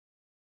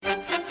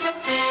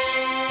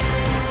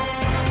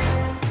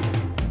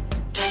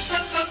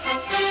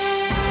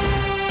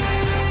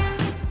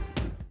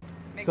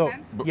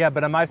Yeah,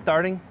 but am I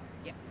starting?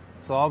 Yes.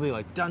 So I'll be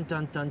like dun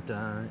dun dun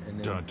dun, and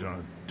then Dun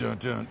dun dun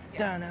dun.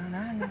 dun, dun,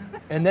 dun,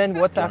 dun. And then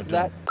what's after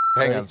that?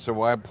 Hang on. So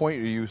while I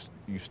point you,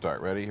 you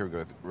start. Ready? Here we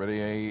go.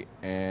 Ready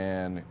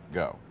and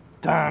go.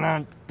 Dun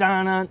dun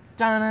dun dun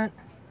dun.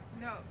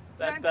 No.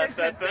 Dun, dun,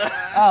 dun, dun.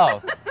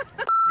 Oh,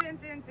 Dun,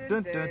 dun, dun,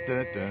 Dun, dun. dun,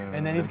 dun, dun.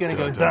 and then he's gonna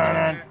go Dun, dun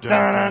dun,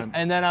 dun, dun,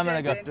 and then I'm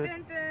gonna go Dun, dun,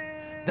 dun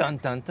dun.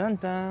 dun dun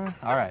dun.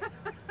 All right.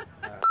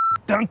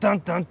 Dun dun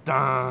dun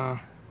dun.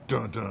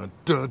 dun, dun,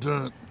 dun,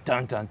 dun.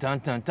 Dun dun dun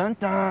dun dun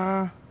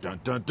dun. Dun,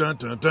 dun, dun,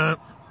 dun, dun.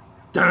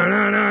 Dun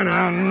dun dun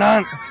dun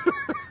dun.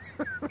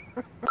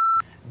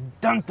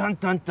 Dun dun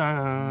dun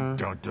dun.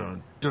 Dun,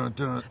 dun, dun, dun. Dun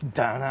dun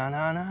dun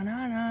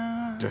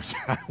dun dun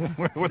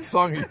dun. What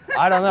song? You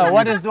I don't know.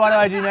 What do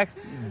I do next?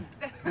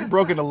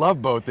 broke into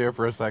Love Boat there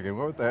for a second.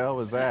 What the hell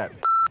was that?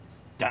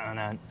 Dun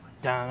dun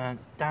dun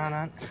dun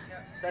dun.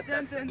 Dun,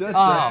 dun, Dun, dun.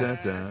 Oh. dun,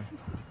 dun.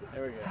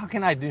 There we go. How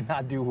can I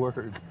not do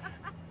words?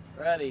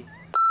 Ready.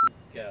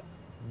 Go.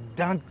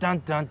 Dun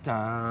dun dun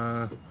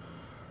dun.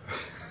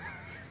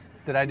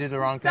 Did I do the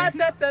wrong thing? Dun,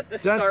 dun, dun, Dun,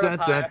 start dun,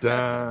 up dun, higher.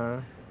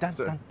 dun. Dun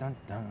dun dun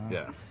dun.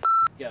 Yeah.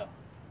 Go.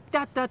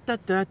 Da da da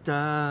da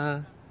da.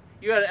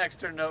 You had an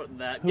extra note in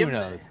that. Who Give me-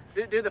 knows?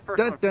 Do the first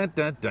Dun, one. dun,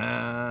 dun,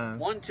 dun.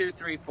 1, 2,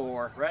 3,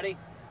 4. Ready?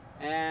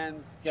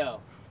 And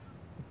go.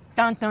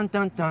 Dun dun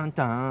dun dun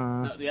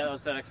dun. No, the other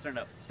one's that extra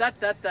note. Da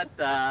da da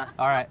da.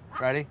 All right,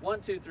 ready?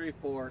 1, 2, 3,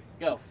 4.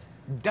 Go.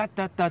 Da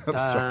da da da. I'm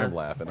sorry, I'm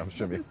laughing. I'm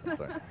sure.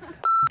 Sorry.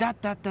 Da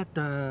da da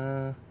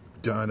da.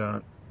 Dun,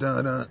 dun,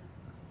 dun, dun.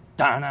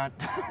 Da da.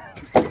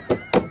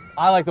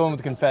 I like the one with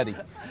the confetti.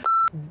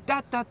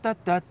 Da da da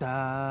da No,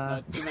 da.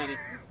 it's too many.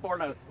 4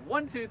 notes.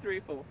 1, 2, 3,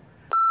 4.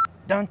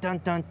 Dun dun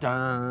dun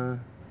dun.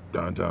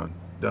 Dun, dun,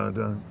 dun,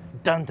 dun.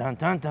 Dun dun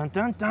dun dun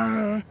dun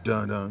dun.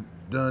 Dun, dun,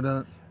 dun,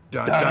 dun.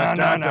 Dun, Dun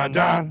dun dun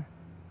dun.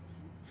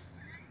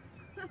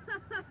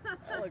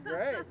 That looked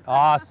great.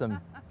 Awesome.